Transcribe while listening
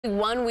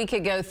1 week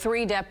ago,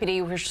 3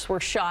 deputies were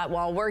shot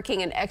while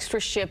working an extra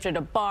shift at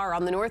a bar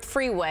on the North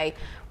Freeway.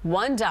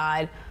 One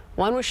died.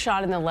 One was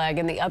shot in the leg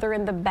and the other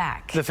in the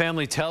back. The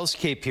family tells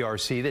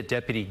KPRC that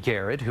Deputy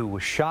Garrett, who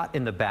was shot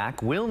in the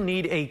back, will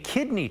need a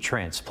kidney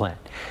transplant.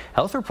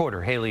 Health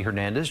reporter Haley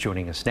Hernandez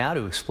joining us now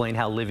to explain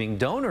how living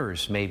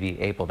donors may be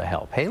able to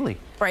help. Haley.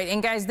 Right,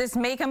 and guys, this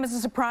may come as a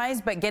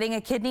surprise, but getting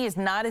a kidney is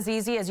not as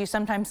easy as you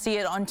sometimes see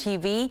it on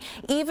TV.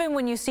 Even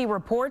when you see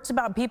reports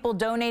about people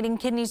donating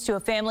kidneys to a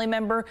family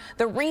member,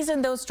 the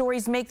reason those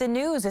stories make the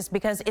news is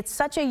because it's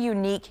such a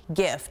unique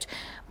gift.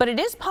 But it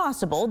is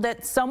possible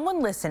that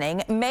someone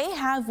listening may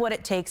have what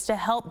it takes to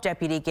help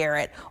Deputy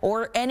Garrett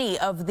or any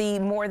of the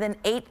more than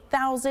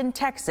 8,000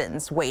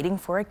 Texans waiting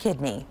for a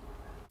kidney.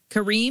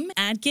 Kareem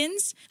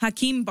Atkins,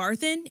 Hakeem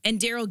Barthen, and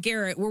Daryl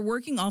Garrett were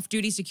working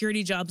off-duty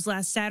security jobs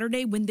last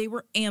Saturday when they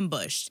were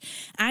ambushed.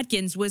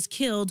 Atkins was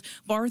killed,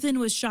 Barthen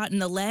was shot in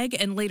the leg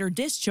and later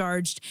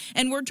discharged,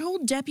 and we're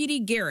told Deputy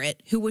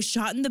Garrett, who was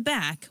shot in the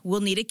back, will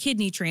need a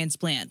kidney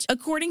transplant.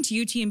 According to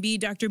UTMB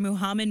Dr.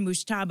 Muhammad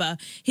Mushtaba,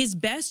 his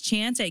best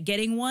chance at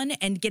getting one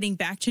and getting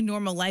back to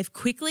normal life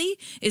quickly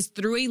is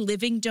through a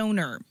living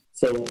donor.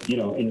 So,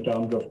 in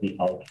terms of the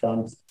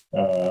outcomes,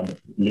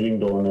 living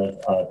donors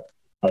are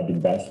the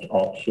best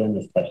option,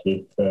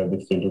 especially if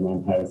this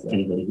gentleman has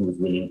anybody who is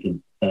willing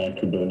to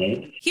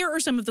donate. Here are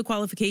some of the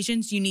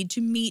qualifications you need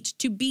to meet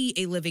to be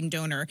a living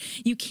donor.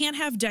 You can't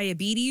have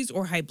diabetes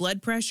or high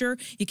blood pressure,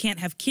 you can't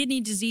have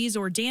kidney disease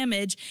or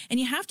damage, and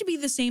you have to be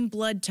the same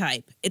blood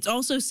type. It's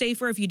also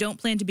safer if you don't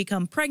plan to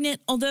become pregnant,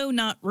 although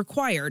not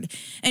required.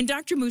 And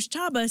Dr.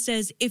 Mushtaba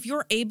says if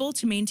you're able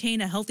to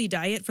maintain a healthy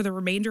diet for the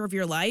remainder of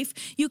your life,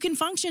 you can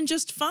function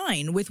just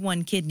fine with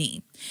one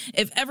kidney.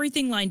 If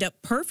everything lined up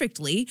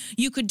perfectly,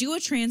 you could do a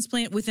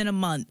transplant within a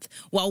month,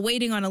 while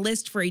waiting on a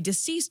list for a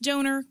deceased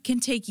donor can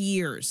take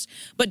years.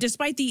 But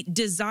despite the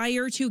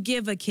desire to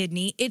give a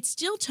kidney, it's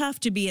still tough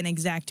to be an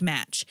exact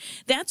match.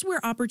 That's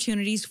where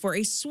opportunities for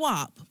a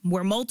swap,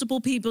 where multiple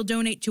people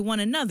donate to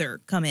one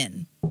another, come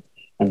in.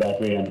 And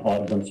that way an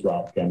organ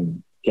swap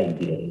can be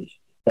arranged.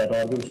 That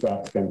organ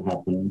swap can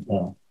happen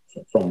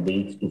from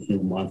weeks to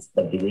few months,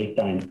 but the wait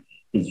time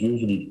is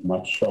usually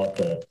much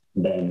shorter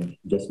than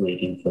just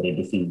waiting for a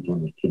deceased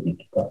donor kidney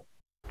to come.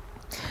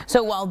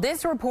 So while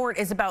this report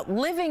is about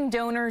living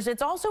donors,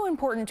 it's also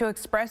important to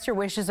express your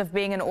wishes of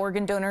being an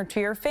organ donor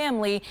to your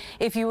family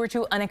if you were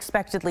to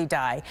unexpectedly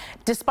die.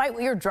 Despite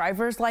what your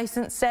driver's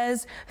license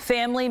says,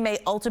 family may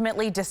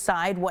ultimately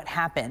decide what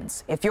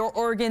happens. If your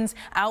organs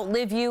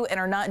outlive you and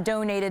are not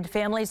donated,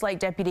 families like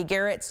Deputy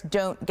Garrett's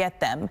don't get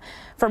them.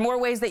 For more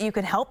ways that you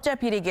can help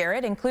Deputy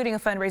Garrett, including a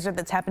fundraiser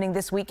that's happening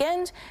this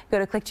weekend, go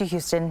to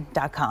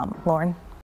click2houston.com. Lauren.